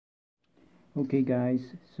Okay guys,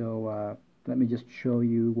 so let me just show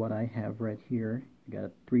you what I have right here. I got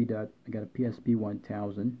a PSP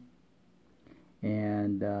 1000,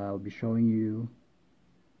 and I'll be showing you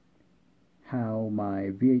how my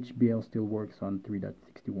VHBL still works on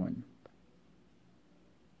 3.61.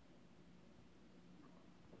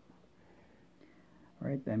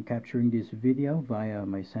 Alright, I'm capturing this video via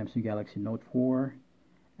my Samsung Galaxy Note 4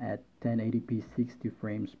 at 1080p 60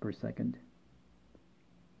 frames per second.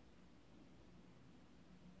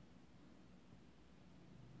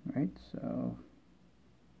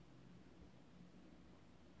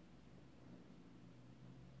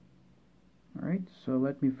 Alright, so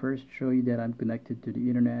let me first show you that I'm connected to the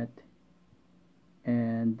internet,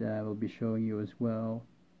 and I will be showing you as well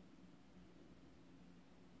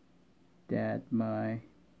that my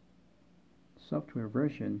software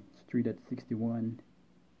version is 3.61.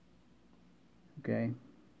 Okay,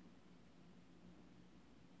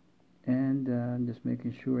 and I'm just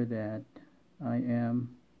making sure that I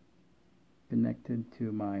am connected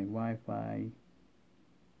to my Wi-Fi.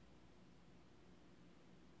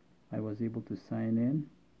 I was able to sign in.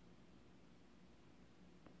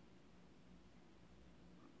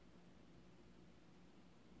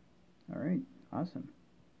 Alright, awesome.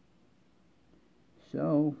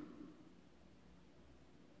 So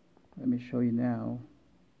let me show you now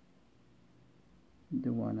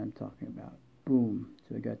the one I'm talking about. Boom.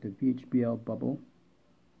 So I got the VHBL bubble.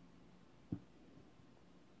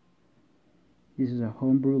 This is a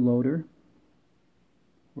homebrew loader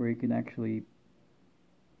where you can actually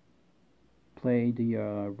play the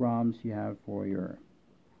ROMs you have for your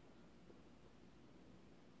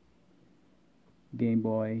Game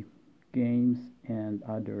Boy games and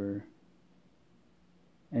other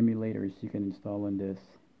emulators you can install on this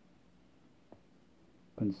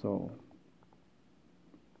console.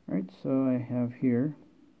 Alright, so I have here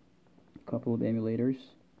a couple of emulators.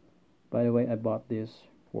 By the way, I bought this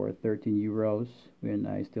for 13 euros when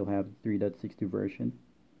I still have the 3.60 version.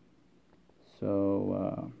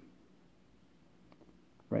 So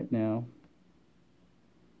right now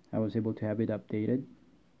I was able to have it updated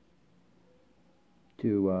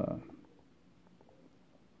to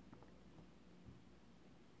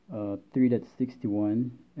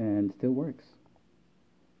 3.61 and still works.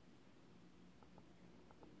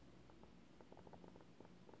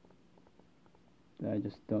 I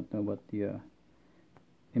just don't know what the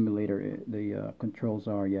emulator, the controls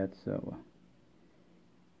are yet, so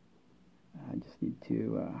I just need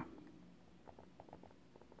to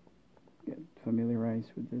get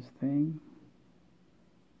familiarized with this thing.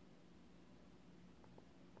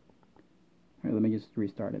 Alright, let me just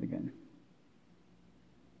restart it again.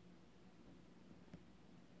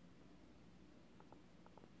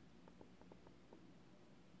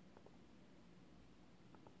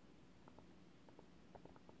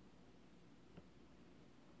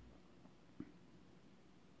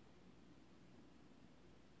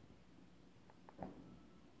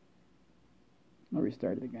 I'll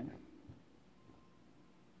restart it again.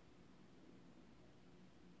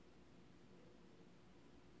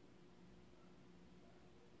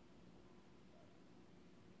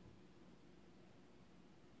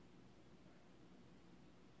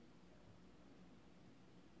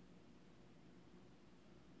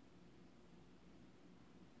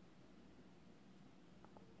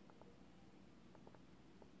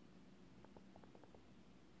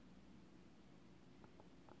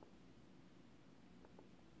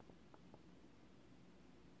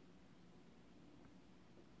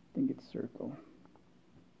 I think it's circle.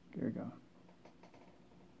 There we go.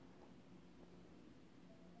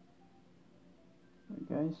 Okay,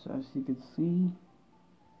 guys, so as you can see,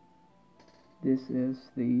 this is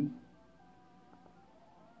the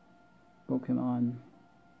Pokemon.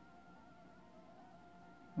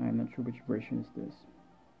 I'm not sure which version is this.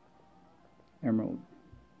 Emerald.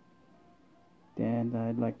 And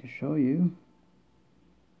I'd like to show you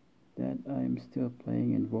that I'm still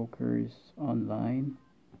playing Invokers online.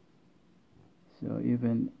 So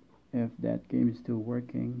even if that game is still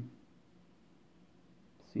working,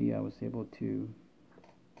 see, I was able to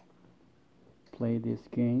play this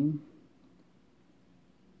game.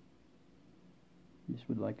 Just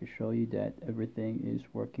would like to show you that everything is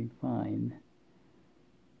working fine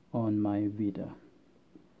on my Vita.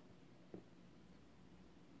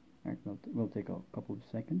 Alright, we'll take a couple of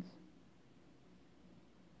seconds.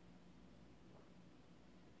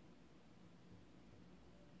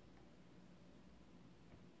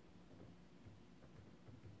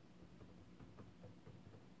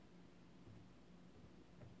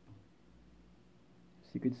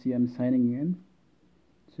 As you can see, I'm signing in.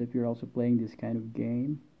 So if you're also playing this kind of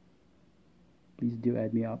game, please do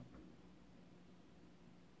add me up.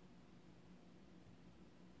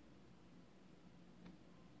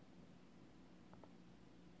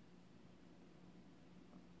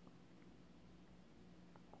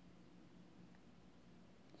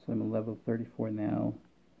 So I'm on level 34 now,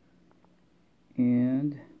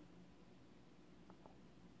 and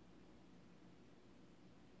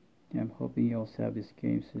I'm hoping you also have this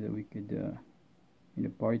game so that we could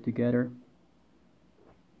party together.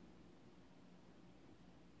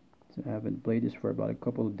 So I haven't played this for about a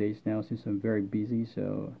couple of days now since I'm very busy,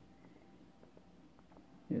 so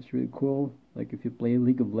yeah, it's really cool. Like if you play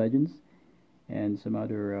League of Legends and some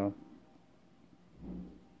other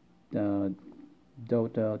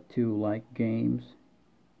Dota 2 like games,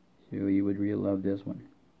 so you would really love this one.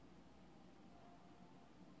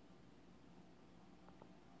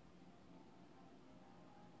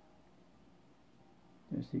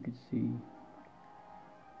 As you can see,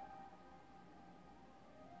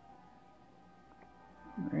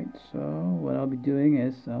 alright, so what I'll be doing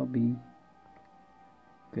is I'll be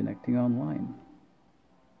connecting online.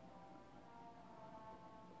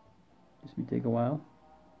 This may take a while.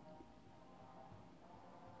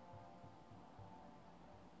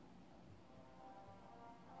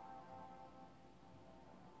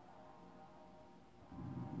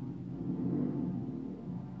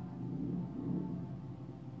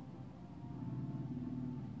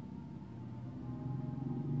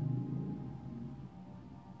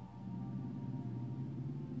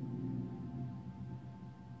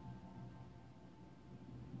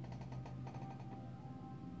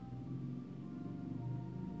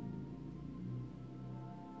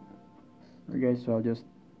 Alright guys, so I'll just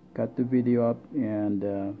cut the video up and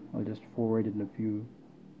I'll just forward it in a few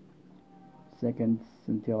seconds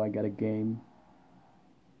until I get a game.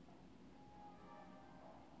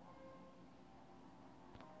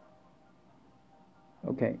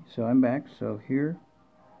 Okay, so I'm back. So here,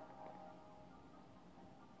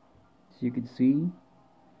 as you can see,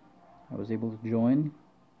 I was able to join.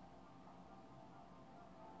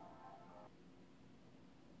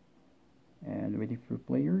 And waiting for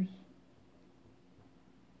players.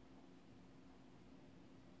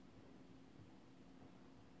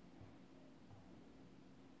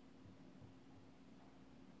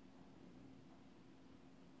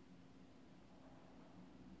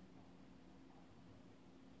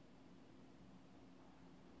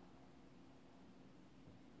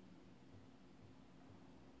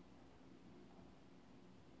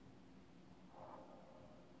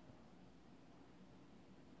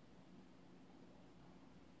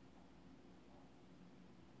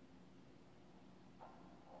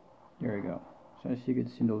 There we go. So as you can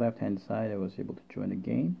see on the left hand side, I was able to join the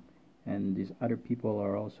game, and these other people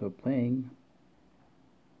are also playing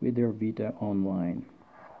with their Vita online.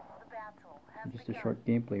 Just a short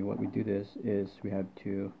gameplay. What we do this is we have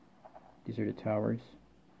to, these are the towers,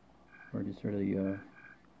 or these are the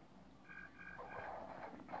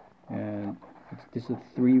and this is a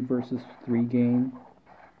 3 versus 3 game.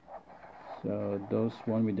 So those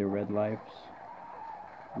one with the red lives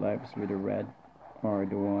with the red are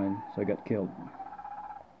the one, so I got killed.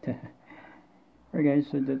 Alright guys,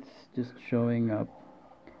 so that's just showing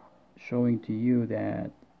to you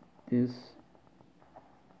that this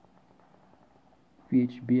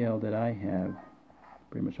VHBL that I have,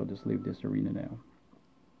 pretty much I'll just leave this arena now,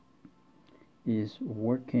 is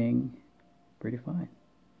working pretty fine.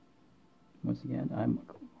 Once again, I'm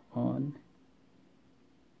on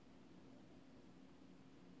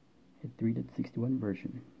a 3.61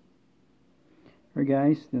 version. Alright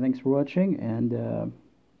guys, thanks for watching, and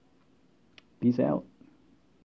peace out.